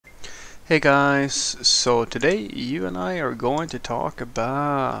Hey guys, so today you and I are going to talk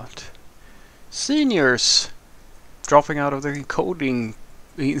about seniors dropping out of the coding,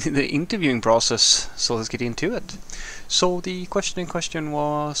 the interviewing process. So let's get into it. So the question in question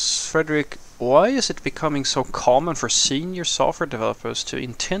was, Frederick, why is it becoming so common for senior software developers to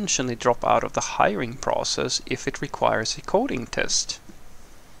intentionally drop out of the hiring process if it requires a coding test?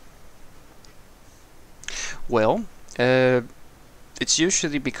 Well, it's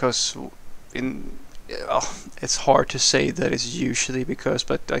usually because in it's hard to say that it's usually because,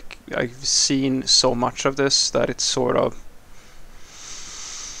 but I've seen so much of this that it's sort of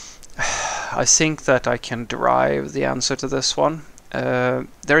I think that I can derive the answer to this one.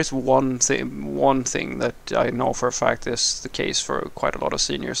 There is one thing that I know for a fact is the case for quite a lot of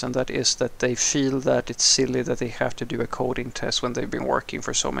seniors, and that is that they feel that it's silly that they have to do a coding test when they've been working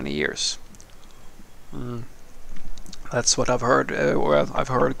for so many years. That's what I've heard, or I've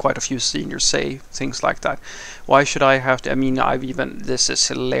heard quite a few seniors say things like that. Why should I have to? I mean, this is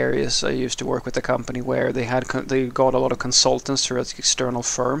hilarious. I used to work with a company where they got a lot of consultants through an external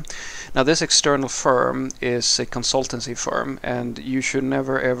firm. Now, this external firm is a consultancy firm, and you should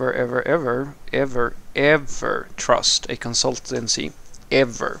never, ever, ever, ever, ever, ever trust a consultancy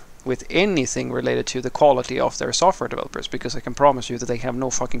ever with anything related to the quality of their software developers, because I can promise you that they have no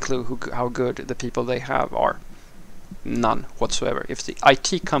fucking clue how good the people they have are. None whatsoever. If the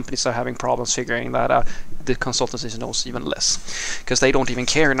IT companies are having problems figuring that out, the consultancies knows even less, because they don't even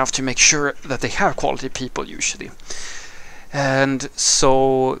care enough to make sure that they have quality people usually. And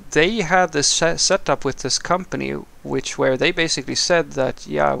so they had this set up with this company, where they basically said that,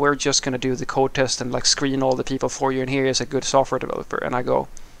 yeah, we're just going to do the code test and like screen all the people for you, and here is a good software developer. And I go,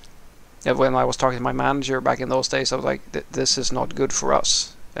 when I was talking to my manager back in those days, I was like, this is not good for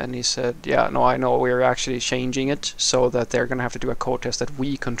us. And he said, yeah, no, I know, we're actually changing it so that they're going to have to do a code test that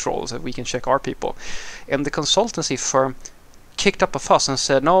we control so that we can check our people. And the consultancy firm kicked up a fuss and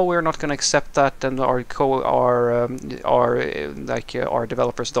said, no, we're not going to accept that, and our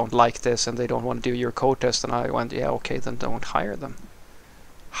developers don't like this and they don't want to do your code test. And I went, yeah, okay, then don't hire them.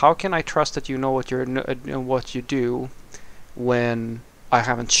 How can I trust that you know what you do when I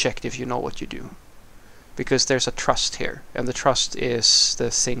haven't checked if you know what you do? Because there's a trust here, and the trust is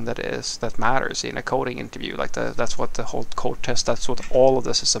the thing that matters in a coding interview. Like that's what the whole code test, that's what all of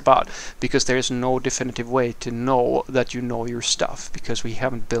this is about. Because there is no definitive way to know that you know your stuff, because we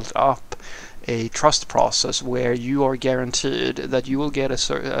haven't built up a trust process where you are guaranteed that you will get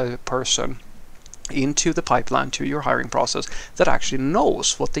a person into the pipeline to your hiring process that actually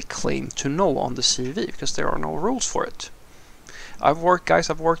knows what they claim to know on the CV, because there are no rules for it. I've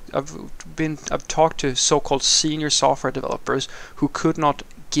talked to so-called senior software developers who could not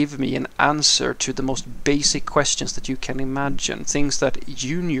give me an answer to the most basic questions that you can imagine. Things that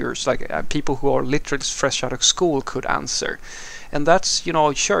juniors, like people who are literally fresh out of school, could answer. And that's,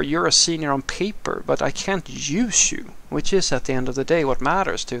 sure, you're a senior on paper, but I can't use you, which is at the end of the day what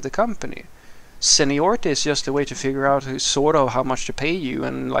matters to the company. Seniority is just a way to figure out sort of how much to pay you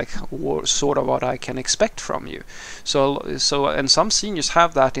and like sort of what I can expect from you. So and some seniors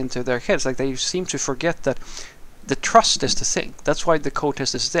have that into their heads. Like they seem to forget that the trust is the thing. That's why the code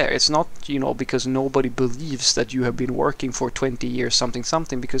test is there. It's not, because nobody believes that you have been working for 20 years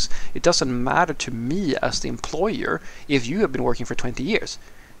something, because it doesn't matter to me as the employer if you have been working for 20 years.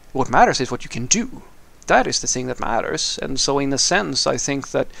 What matters is what you can do. That is the thing that matters. And so in a sense, I think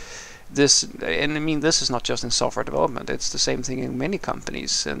that this is not just in software development, it's the same thing in many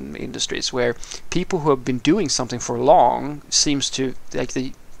companies and industries, where people who have been doing something for long seems to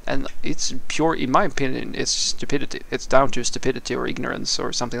and it's pure, in my opinion, it's stupidity. It's down to stupidity or ignorance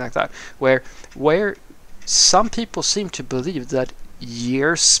or something like that, where some people seem to believe that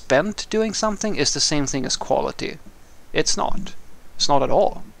years spent doing something is the same thing as quality. It's not at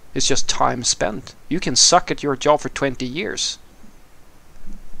all. It's just time spent. You can suck at your job for 20 years.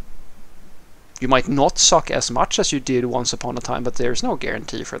 You might not suck as much as you did once upon a time, but there's no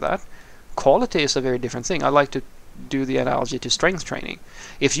guarantee for that. Quality is a very different thing. I like to do the analogy to strength training.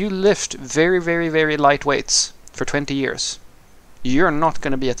 If you lift very, very, very light weights for 20 years, you're not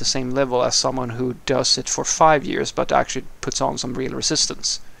going to be at the same level as someone who does it for 5 years but actually puts on some real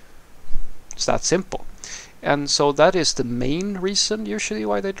resistance. It's that simple. And so that is the main reason usually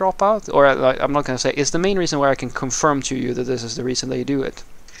why they drop out. Or I'm not going to say it's the main reason why I can confirm to you that this is the reason they do it,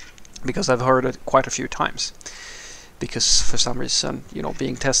 because I've heard it quite a few times. Because for some reason,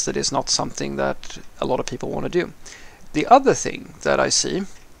 being tested is not something that a lot of people want to do. The other thing that I see,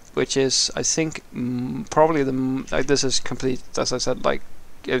 which is, I think, probably this is complete, as I said, like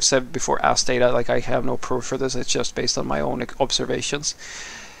I've said before, as data, like I have no proof for this, it's just based on my own observations.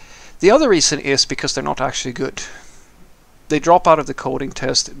 The other reason is because they're not actually good. They drop out of the coding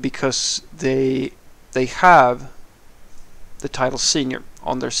test because they have the title senior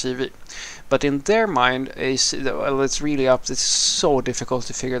on their CV. But in their mind, well, it's really up. It's so difficult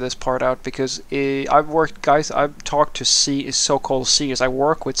to figure this part out because I've talked to so-called seniors. I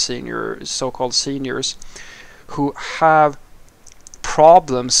work with so-called seniors who have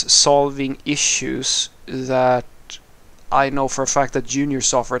problems solving issues that I know for a fact that junior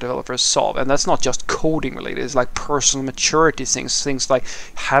software developers solve, and that's not just coding related. It's like personal maturity things like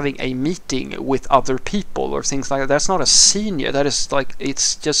having a meeting with other people or things like that. That's not a senior. That is like,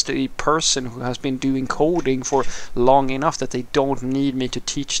 it's just a person who has been doing coding for long enough that they don't need me to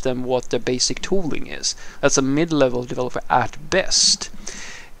teach them what the basic tooling is. That's a mid-level developer at best,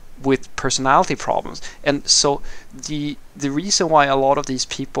 with personality problems. And so the reason why a lot of these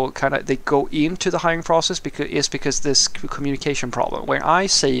people they go into the hiring process because this communication problem. Where I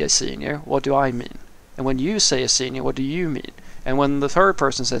say a senior, what do I mean? And when you say a senior, what do you mean? And when the third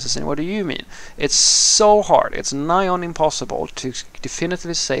person says a senior, what do you mean? It's so hard. It's nigh on impossible to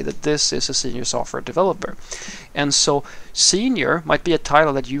definitively say that this is a senior software developer. And so senior might be a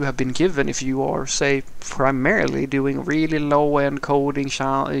title that you have been given if you are, say, primarily doing really low-end coding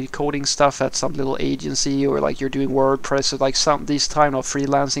stuff at some little agency, or like you're doing WordPress, or like these kind of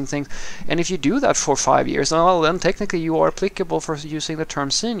freelancing things. And if you do that for 5 years, well, then technically you are applicable for using the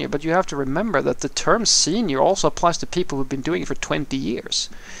term senior. But you have to remember that the term senior also applies to people who've been doing it for 20 years,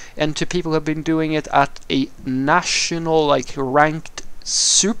 and to people who have been doing it at a national, like, ranked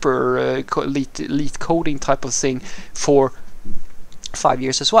super elite coding type of thing for 5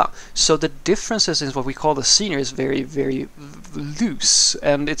 years as well. So the differences in what we call the senior is very, very loose,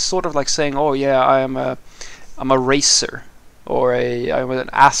 and it's sort of like saying, oh yeah, I'm a racer, or I'm an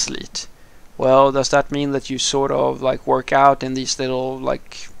athlete. Well, does that mean that you sort of like work out in these little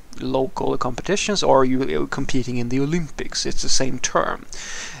like local competitions, or are you competing in the Olympics? It's the same term.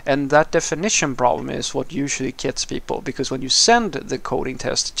 And that definition problem is what usually gets people, because when you send the coding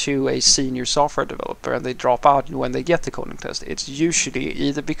test to a senior software developer and they drop out when they get the coding test, it's usually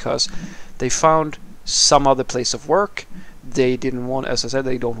either because they found some other place of work, they didn't want, as I said,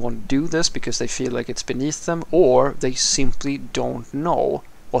 they don't want to do this because they feel like it's beneath them, or they simply don't know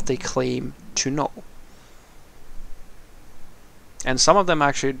what they claim to know. And some of them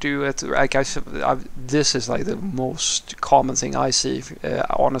actually do it. Like this is like the most common thing I see.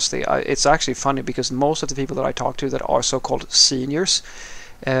 Honestly, it's actually funny because most of the people that I talk to that are so-called seniors,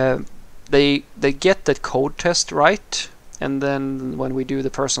 they get that code test right, and then when we do the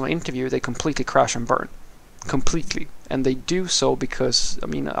personal interview, they completely crash and burn, completely. And they do so because, I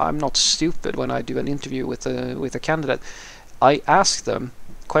mean, I'm not stupid. When I do an interview with a candidate, I ask them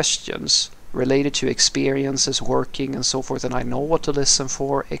questions related to experiences working and so forth, and I know what to listen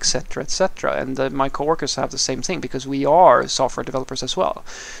for, etc., etc. And my coworkers have the same thing because we are software developers as well.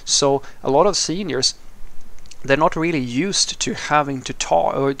 So a lot of seniors, they're not really used to having to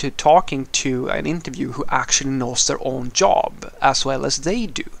talk or to talking to an interview who actually knows their own job as well as they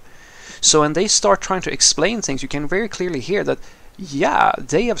do. So when they start trying to explain things, you can very clearly hear that, yeah,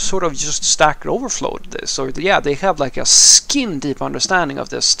 they have sort of just Stack Overflowed this, or yeah, they have like a skin deep understanding of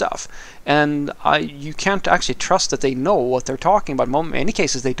this stuff, and you can't actually trust that they know what they're talking about. In many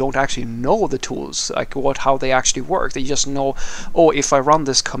cases, they don't actually know the tools, like how they actually work. They just know, oh, if I run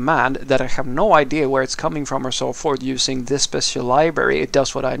this command that I have no idea where it's coming from or so forth, using this special library, it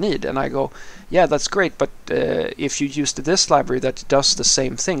does what I need. And I go, yeah, that's great, but if you use this library that does the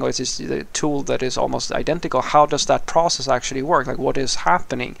same thing, or it is the tool that is almost identical, how does that process actually work? Like, what is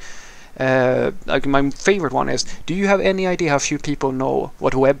happening? Like my favorite one is, do you have any idea how few people know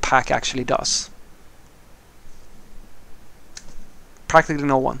what Webpack actually does? Practically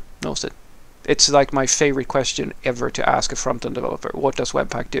no one knows it. It's like my favorite question ever to ask a front-end developer. What does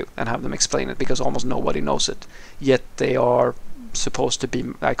Webpack do? And have them explain it, because almost nobody knows it. Yet they are supposed to be,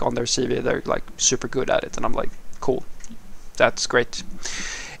 like, on their CV, they're like super good at it. And I'm like, cool, that's great.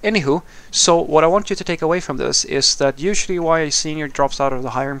 Anywho, so what I want you to take away from this is that usually why a senior drops out of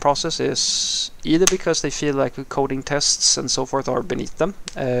the hiring process is either because they feel like coding tests and so forth are beneath them,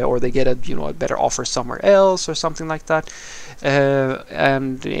 or they get a better offer somewhere else or something like that.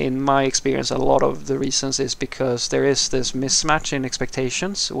 And in my experience, a lot of the reasons is because there is this mismatch in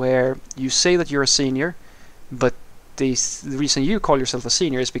expectations where you say that you're a senior, but the reason you call yourself a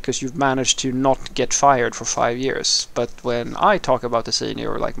senior is because you've managed to not get fired for 5 years. But when I talk about the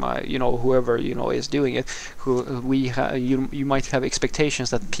senior, or like my, whoever is doing it, you might have expectations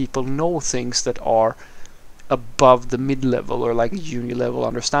that people know things that are above the mid-level or like junior level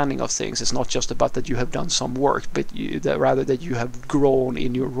understanding of things. It's not just about that you have done some work, but rather that you have grown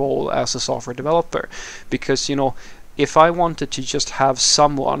in your role as a software developer. Because, you know, if I wanted to just have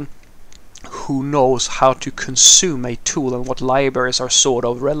someone who knows how to consume a tool and what libraries are sort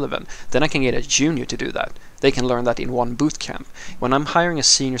of relevant, then I can get a junior to do that. They can learn that in one boot camp. When I'm hiring a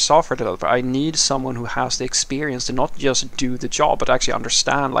senior software developer, I need someone who has the experience to not just do the job, but actually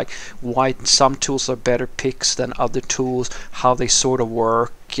understand like why some tools are better picks than other tools, how they sort of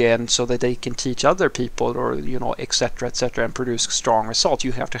work, and so that they can teach other people, or, you know, etc., and produce strong results.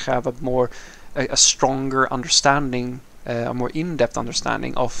 You have to have a stronger understanding, a more in-depth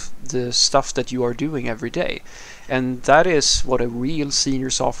understanding of the stuff that you are doing every day. And that is what a real senior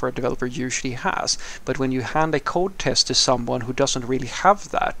software developer usually has. But when you hand a code test to someone who doesn't really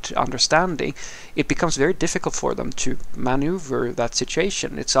have that understanding, it becomes very difficult for them to maneuver that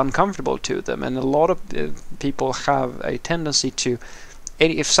situation. It's uncomfortable to them, and a lot of people have a tendency to,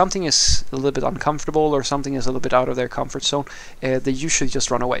 if something is a little bit uncomfortable or something is a little bit out of their comfort zone, they usually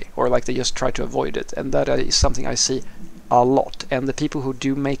just run away, or like they just try to avoid it. And that is something I see a lot. And the people who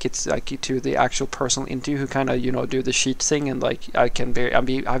do make it like to the actual personal interview, who kind of, you know, do the sheet thing, and like I've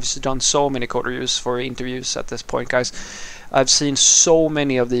done so many code reviews for interviews at this point, guys. I've seen so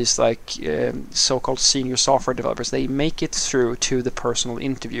many of these like so-called senior software developers. They make it through to the personal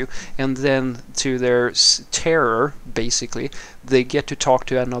interview, and then to their terror, basically, they get to talk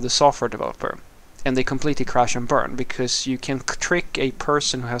to another software developer, and they completely crash and burn, because you can trick a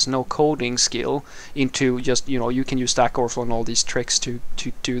person who has no coding skill into just, you know, you can use Stack Overflow and all these tricks to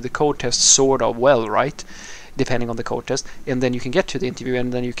do the code test sort of well, right? Depending on the code test, and then you can get to the interview,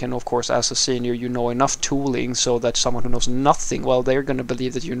 and then you can, of course, as a senior, you know enough tooling so that someone who knows nothing, well, they're going to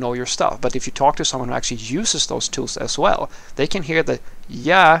believe that you know your stuff. But if you talk to someone who actually uses those tools as well, they can hear that,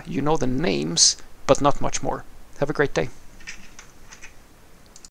 yeah, you know the names, but not much more. Have a great day.